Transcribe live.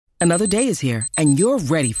Another day is here, and you're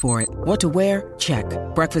ready for it. What to wear? Check.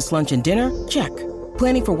 Breakfast, lunch, and dinner? Check.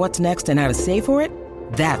 Planning for what's next and how to save for it?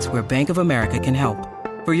 That's where Bank of America can help.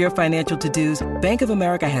 For your financial to-dos, Bank of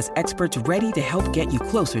America has experts ready to help get you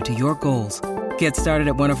closer to your goals. Get started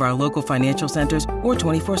at one of our local financial centers or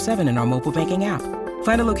 24/7 in our mobile banking app.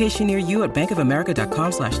 Find a location near you at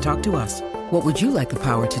bankofamerica.com/talktous. What would you like the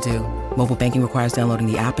power to do? Mobile banking requires downloading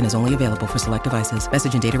the app and is only available for select devices.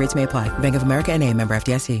 Message and data rates may apply. Bank of America N.A., member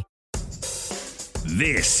FDIC.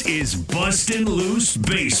 This is Bustin' Loose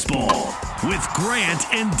Baseball with Grant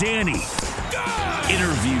and Danny.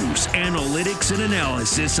 Interviews, analytics, and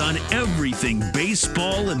analysis on everything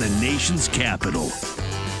baseball in the nation's capital.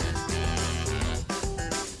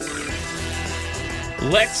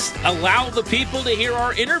 Let's allow the people to hear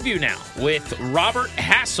our interview now with Robert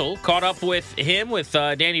Hassell. Caught up with him, with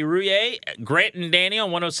Danny Rouillet, Grant and Danny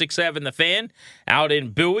on 106.7 The Fan, out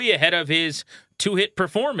in Bowie ahead of his two-hit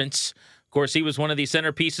performance. Of course, he was one of the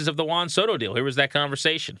centerpieces of the Juan Soto deal. Here was that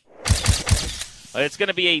conversation. It's going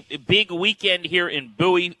to be a big weekend here in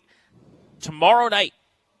Bowie. Tomorrow night,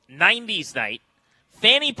 90s night,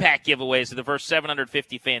 fanny pack giveaways to the first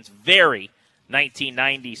 750 fans. Very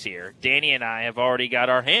 1990s here. Danny and I have already got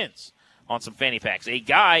our hands on some fanny packs. A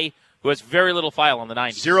guy who has very little file on the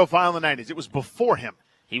 90s. Zero file in the 90s. It was before him.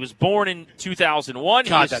 He was born in 2001.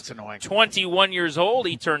 God, that's annoying. 21 years old.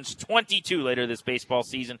 He turns 22 later this baseball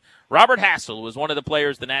season. Robert Hassell was one of the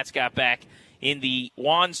players the Nats got back in the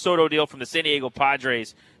Juan Soto deal from the San Diego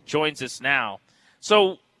Padres. Joins us now.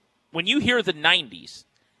 So when you hear the 90s,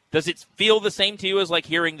 does it feel the same to you as like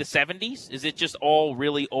hearing the 70s? Is it just all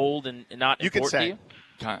really old and not important to you?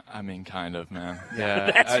 I mean, kind of, man.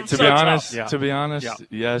 Yeah. That's to so be honest, tough. to be honest, Yeah.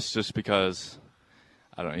 yes, just because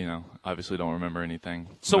I don't, obviously don't remember anything.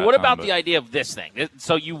 So what about the idea of this thing?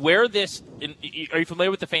 So you wear this, are you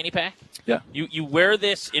familiar with the fanny pack? Yeah. You wear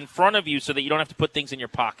this in front of you so that you don't have to put things in your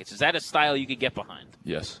pockets. Is that a style you could get behind?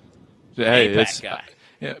 Yes. Fanny Hey, pack guy.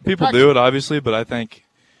 yeah, people do it obviously, but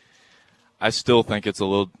I still think it's a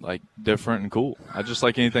little like different and cool. I just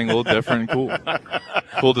like anything a little different and cool.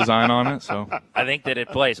 Cool design on it, so I think that it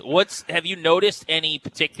plays. Have you noticed any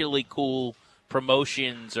particularly cool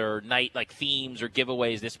promotions or night like themes or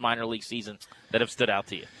giveaways this minor league season that have stood out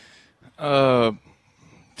to you?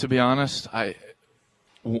 To be honest, I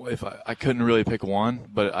couldn't really pick one,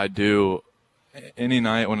 but I do. Any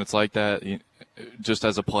night when it's like that, just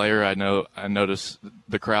as a player, I notice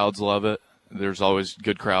the crowds love it. There's always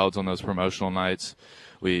good crowds on those promotional nights.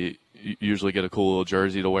 We usually get a cool little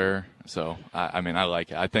jersey to wear. So I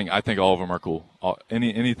like it. I think all of them are cool.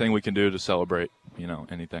 Anything we can do to celebrate,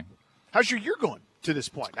 anything. How's your year going to this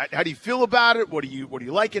point? How do you feel about it? What do you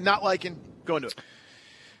liking, not liking? Go into it.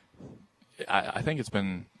 I think it's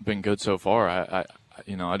been good so far.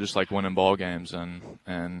 I just like winning ball games,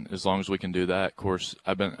 and as long as we can do that, of course,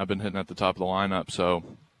 I've been hitting at the top of the lineup, so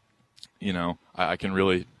I can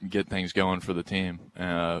really get things going for the team.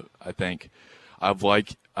 I think I've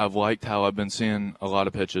liked how I've been seeing a lot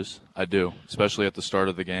of pitches. I do, especially at the start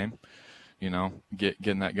of the game.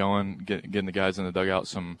 Getting that going, getting the guys in the dugout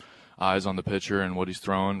some eyes on the pitcher and what he's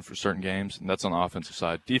throwing for certain games, and that's on the offensive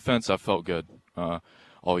side. Defense, I felt good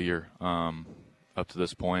all year up to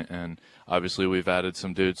this point, and obviously we've added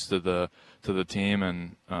some dudes to the team,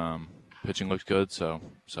 and pitching looks good, so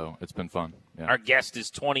it's been fun. Yeah. Our guest is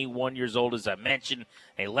 21 years old, as I mentioned,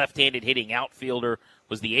 a left-handed hitting outfielder,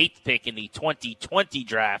 was the 8th pick in the 2020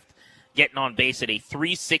 draft, getting on base at a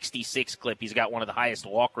 366 clip. He's got one of the highest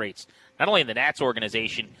walk rates, not only in the Nats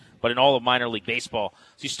organization, but in all of minor league baseball.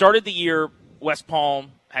 So you started the year, West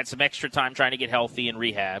Palm, had some extra time trying to get healthy and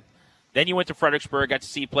rehab. Then you went to Fredericksburg, got to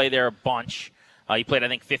see you play there a bunch. You played, I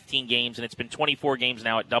think, 15 games, and it's been 24 games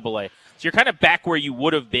now at AA. So you're kind of back where you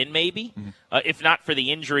would have been, maybe, if not for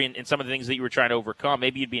the injury and some of the things that you were trying to overcome.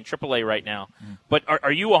 Maybe you'd be in AAA right now. But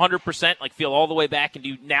are you 100%, feel all the way back, and do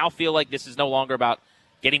you now feel like this is no longer about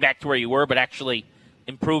getting back to where you were, but actually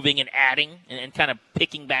improving and adding and kind of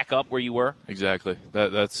picking back up where you were? Exactly.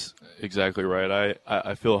 That's exactly right.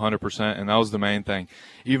 I feel 100%, and that was the main thing.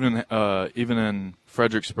 Even in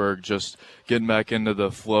Fredericksburg, just getting back into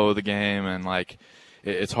the flow of the game, and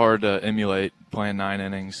it's hard to emulate playing 9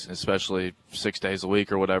 innings, especially 6 days a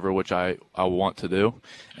week or whatever, which I want to do.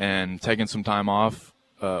 And taking some time off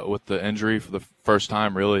with the injury for the first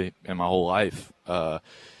time really in my whole life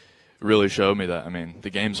really showed me that. The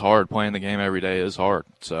game's hard. Playing the game every day is hard.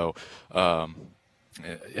 So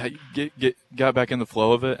got back in the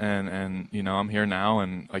flow of it, and I'm here now,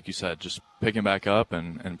 and like you said, just picking back up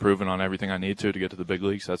and improving on everything I need to get to the big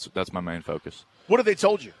leagues. That's my main focus. What have they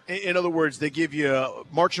told you? In other words, they give you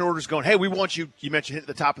marching orders going, hey, we want you mentioned hitting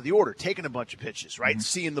the top of the order, taking a bunch of pitches, right, and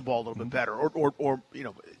seeing the ball a little bit better, or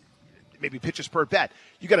maybe pitches per at bat.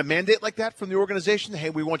 You got a mandate like that from the organization?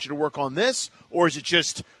 Hey, we want you to work on this, or is it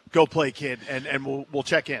just go play, kid, and we'll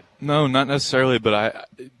check in? No, not necessarily, but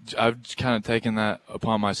I've kind of taken that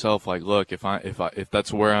upon myself. Like, look, if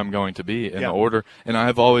that's where I'm going to be in the order, and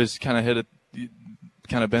I've always kind of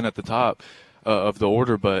been at the top of the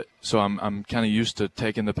order, but so I'm kind of used to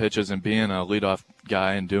taking the pitches and being a leadoff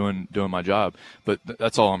guy and doing my job. But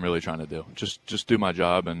that's all I'm really trying to do. Just do my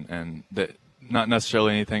job, and that. Not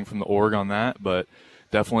necessarily anything from the org on that, but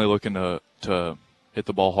definitely looking to hit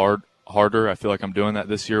the ball harder. I feel like I'm doing that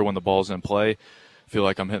this year when the ball's in play. I feel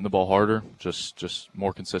like I'm hitting the ball harder, just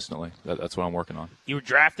more consistently. That's what I'm working on. You were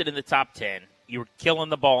drafted in the top 10. You were killing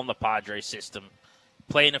the ball in the Padres system,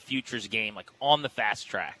 playing a futures game, like on the fast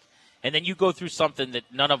track. And then you go through something that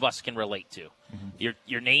none of us can relate to. Mm-hmm.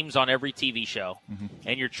 Your name's on every TV show,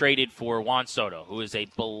 and you're traded for Juan Soto, who is a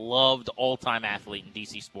beloved all-time athlete in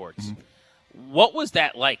DC sports. Mm-hmm. What was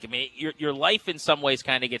that like? I mean, your life in some ways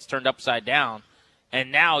kind of gets turned upside down,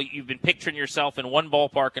 and now you've been picturing yourself in one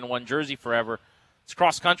ballpark and one jersey forever. It's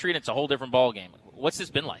cross country, and it's a whole different ball game. What's this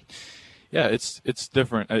been like? Yeah, it's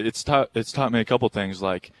different. It's taught me a couple things.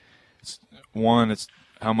 Like, one, it's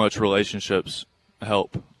how much relationships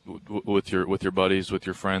help with your buddies, with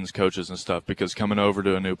your friends, coaches, and stuff. Because coming over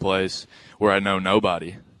to a new place where I know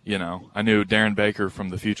nobody, I knew Darren Baker from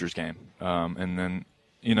the Futures game, and then.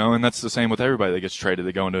 And that's the same with everybody that gets traded.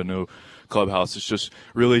 They go into a new clubhouse. It's just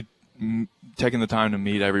really taking the time to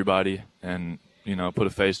meet everybody and, put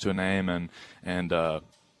a face to a name, and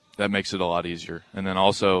that makes it a lot easier. And then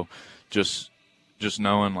also just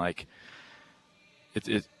knowing, like,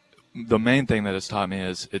 the main thing that it's taught me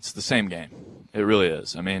is it's the same game. It really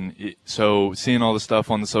is. I mean, so seeing all the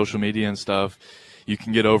stuff on the social media and stuff, you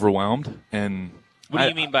can get overwhelmed. And what do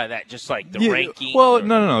you mean by that? Just like the ranking? Well,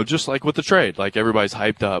 no. Just like with the trade. Like, everybody's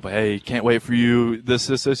hyped up. Hey, can't wait for you. This.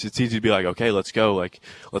 It's easy to be like, okay, let's go. Like,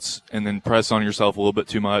 and then press on yourself a little bit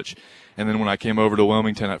too much. And then when I came over to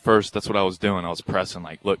Wilmington at first, that's what I was doing. I was pressing,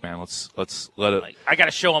 like, look, man, let's let it. Like, I got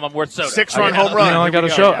to show him I'm worth Soto. 6-run home run. I got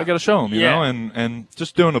to show him, and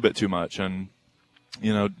just doing a bit too much. And,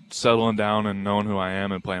 settling down and knowing who I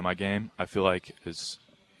am and playing my game, I feel like is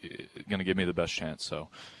going to give me the best chance. So,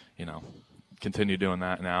 continue doing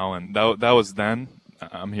that now, and that was then.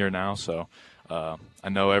 I'm here now, so I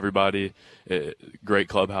know everybody. Great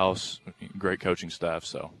clubhouse, great coaching staff.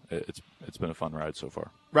 So it's been a fun ride so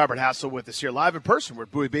far. Robert Hassell with us here live in person. We're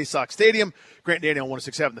at Bowie Bay Sox Stadium. Grant Danny on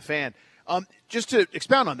 106.7 The Fan. Just to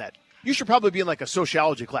expound on that, you should probably be in like a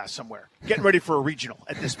sociology class somewhere, getting ready for a regional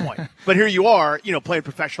at this point. But here you are, playing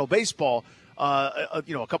professional baseball. A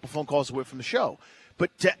couple phone calls away from the show.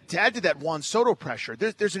 But to add to that Juan Soto pressure,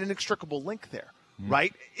 there's an inextricable link there,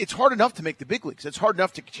 right? It's hard enough to make the big leagues. It's hard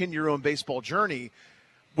enough to continue your own baseball journey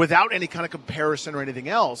without any kind of comparison or anything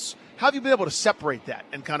else. How have you been able to separate that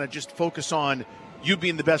and kind of just focus on you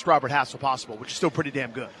being the best Robert Hassell possible, which is still pretty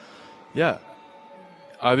damn good? Yeah.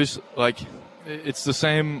 Obviously, like, it's the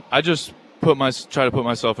same. I just try to put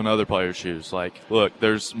myself in other players' shoes. Like, look,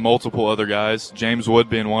 there's multiple other guys, James Wood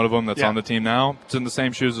being one of them that's on the team now. It's in the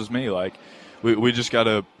same shoes as me. Like, we just got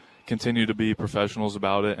to continue to be professionals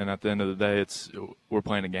about it, and at the end of the day, we're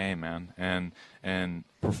playing a game, man, and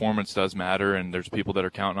performance does matter, and there's people that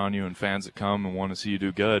are counting on you and fans that come and want to see you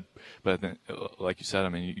do good. But I think, like you said, I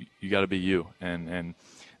mean, you got to be you, and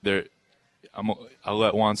I'll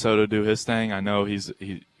let Juan Soto do his thing. I know he's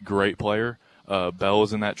a great player. Bell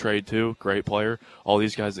was in that trade too, great player. All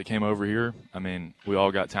these guys that came over here, I mean, we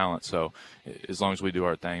all got talent. So as long as we do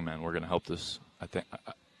our thing, man, we're going to help this. I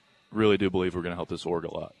really do believe we're going to help this org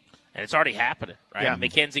a lot. And it's already happening, right? Yeah.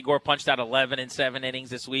 Mackenzie Gore punched out 11 in 7 innings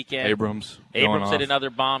this weekend. Abrams hit another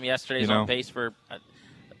bomb yesterday. He's on pace for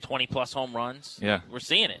 20-plus home runs. Yeah. We're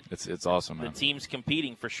seeing it. It's awesome, man. The team's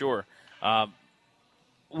competing for sure.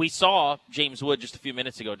 We saw James Wood just a few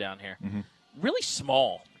minutes ago down here. Mm-hmm. Really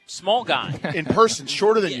small guy. In person,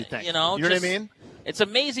 shorter than you think. You know what I mean? It's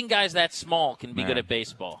amazing guys that small can be good at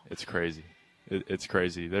baseball. It's crazy. It's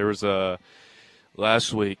crazy. There was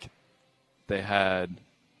last week they had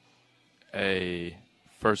a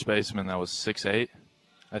first baseman that was 6'8",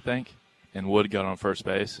 I think, and Wood got on first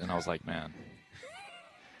base, and I was like, man,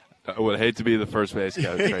 I would hate to be the first base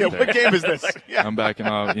coach right there. What game is this? Yeah. I'm backing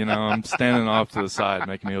off. I'm standing off to the side,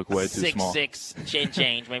 making me look way too small. 6'6",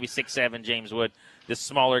 change, maybe 6'7", James Wood, this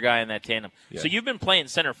smaller guy in that tandem. Yeah. So you've been playing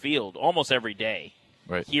center field almost every day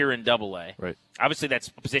here in Double-A. Right. Obviously, that's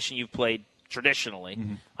a position you've played traditionally.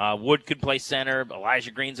 Wood could play center.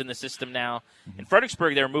 Elijah Green's in the system now. In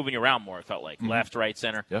Fredericksburg, they were moving you around more, it felt like. Left, right,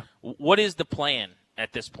 center. Yeah. What is the plan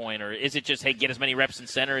at this point? Or is it just, hey, get as many reps in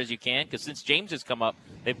center as you can? Because since James has come up,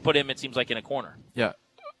 they've put him, it seems like, in a corner. Yeah.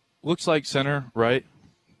 Looks like center, right?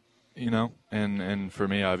 And for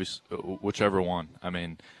me, obviously, whichever one. I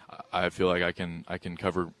mean, I feel like I can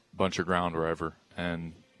cover a bunch of ground wherever,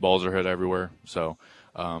 and balls are hit everywhere. So,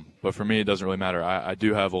 but for me, it doesn't really matter. I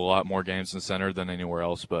do have a lot more games in center than anywhere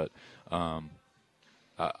else, but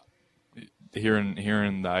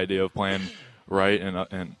hearing the idea of playing right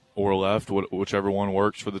and or left, whichever one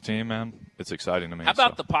works for the team, man, it's exciting to me. How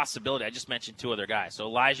about the possibility? I just mentioned 2 other guys. So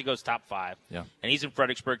Elijah goes top 5. Yeah. And he's in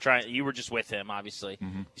Fredericksburg you were just with him, obviously.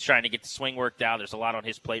 He's trying to get the swing worked out. There's a lot on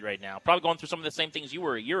his plate right now. Probably going through some of the same things you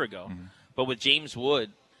were a year ago. But with James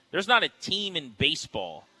Wood, there's not a team in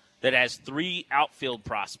baseball that has 3 outfield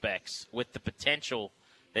prospects with the potential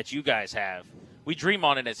that you guys have. We dream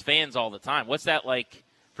on it as fans all the time. What's that like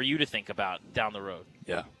for you to think about down the road?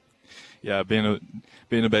 Yeah, being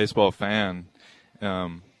a baseball fan,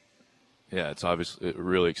 it's obviously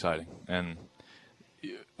really exciting. And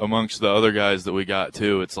amongst the other guys that we got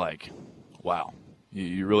too, it's like, wow,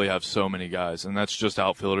 you really have so many guys, and that's just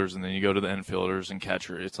outfielders. And then you go to the infielders and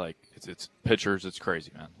catcher. It's like it's pitchers. It's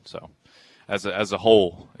crazy, man. So as a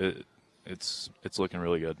whole, it's looking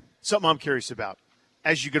really good. Something I'm curious about: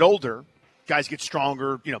 as you get older, guys get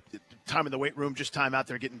stronger. Time in the weight room, just time out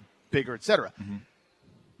there getting bigger, etc.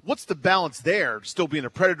 What's the balance there, still being a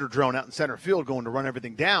predator drone out in center field, going to run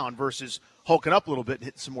everything down, versus hulking up a little bit and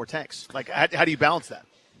hitting some more tanks? Like, how do you balance that?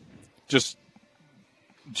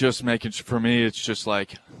 Just making, for me, it's just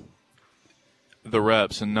like the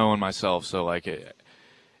reps and knowing myself. So, like,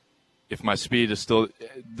 if my speed is still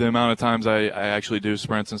the amount of times I actually do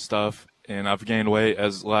sprints and stuff, and I've gained weight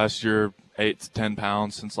as last year, 8 to 10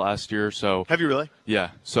 pounds since last year. So have you really?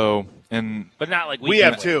 Yeah. So but not like we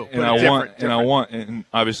have too. And and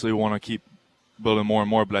obviously want to keep building more and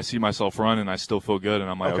more. But I see myself run, and I still feel good, and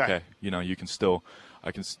I'm like, okay,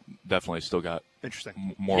 I can definitely still got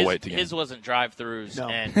more weight to gain. His wasn't drive-throughs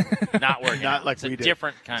and not working. Not like it's we a did.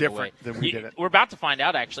 different kind of weight. Than we did it. We're about to find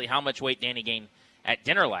out actually how much weight Danny gained at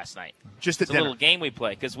dinner last night. Just at it's dinner. A little game we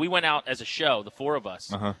play because we went out as a show, the 4 of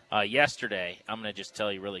us, yesterday. I'm going to just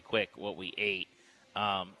tell you really quick what we ate.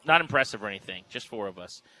 Not impressive or anything, just 4 of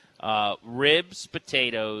us. Ribs,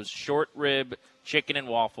 potatoes, short rib, chicken and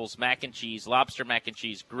waffles, mac and cheese, lobster mac and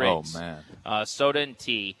cheese, grits, soda and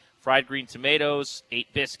tea, fried green tomatoes,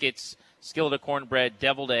 8 biscuits, skillet of cornbread,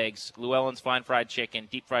 deviled eggs, Llewellyn's fine fried chicken,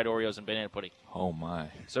 deep fried Oreos, and banana pudding. Oh, my.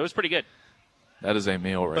 So it was pretty good. That is a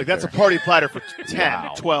meal right there. Like, that's a party platter for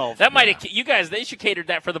 10, 12. That might have, you guys, they should catered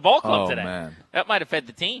that for the ball club today. Man. That might have fed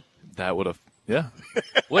the team. That would have, yeah.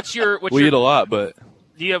 We eat a lot, but.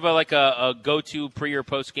 Do you have a go-to pre- or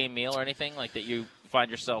post-game meal or anything like that you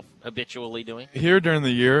find yourself habitually doing? Here during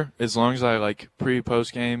the year, as long as I like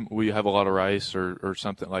pre-post game, we have a lot of rice or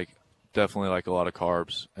something, like definitely like a lot of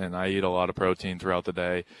carbs, and I eat a lot of protein throughout the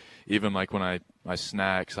day. Even like when my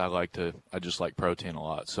snacks, I just like protein a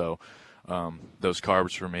lot. So those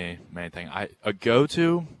carbs for me, main thing. A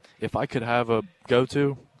go-to, if I could have a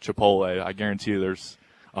go-to, Chipotle. I guarantee you there's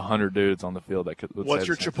 100 dudes on the field that could. What's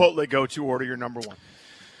your Chipotle go-to order? Your number one?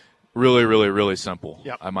 Really, really, really simple.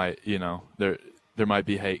 Yep. I might, there might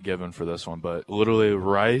be hate given for this one, but literally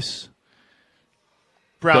rice.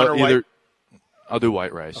 Brown or white? I'll do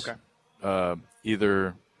white rice. Okay.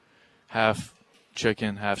 Either half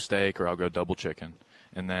chicken, half steak, or I'll go double chicken,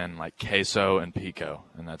 and then like queso and pico,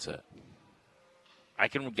 and that's it. I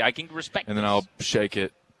can respect. And then I'll shake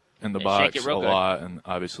it in the box a lot, and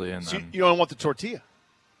obviously, and so then you don't want the tortilla.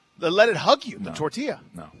 Let it hug you. The tortilla.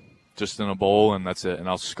 No. Just in a bowl, and that's it. And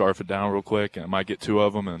I'll scarf it down real quick, and I might get 2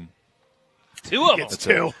 of them. And 2 of them? It's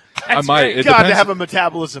 2. I might. It depends, to have a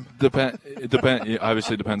metabolism. It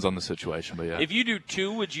obviously depends on the situation, but yeah. If you do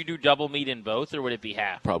 2, would you do double meat in both, or would it be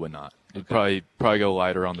half? Probably not. It'd probably go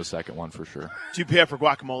lighter on the second one for sure. Do you pay for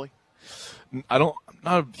guacamole? I'm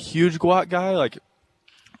not a huge guac guy. Like,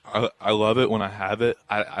 I love it when I have it.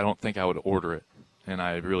 I don't think I would order it. And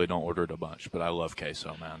I really don't order it a bunch, but I love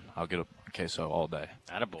queso, man. I'll get a queso all day.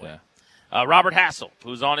 Attaboy. Yeah. Robert Hassell,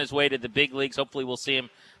 who's on his way to the big leagues. Hopefully we'll see him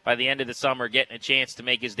by the end of the summer getting a chance to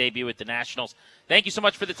make his debut with the Nationals. Thank you so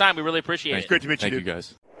much for the time. We really appreciate it. It's great to meet you, Thank you,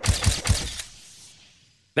 guys.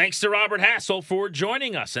 Thanks to Robert Hassell for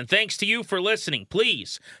joining us, and thanks to you for listening.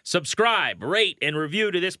 Please subscribe, rate, and review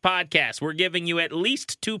to this podcast. We're giving you at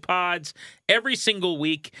least 2 pods every single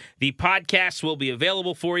week. The podcasts will be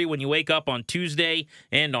available for you when you wake up on Tuesday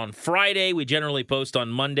and on Friday. We generally post on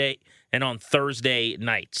Monday and on Thursday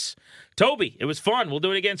nights. Toby, it was fun. We'll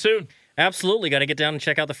do it again soon. Absolutely. Got to get down and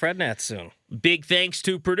check out the Fred Nats soon. Big thanks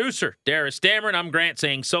to producer Darius Dameron. I'm Grant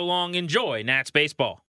saying so long. Enjoy Nats baseball.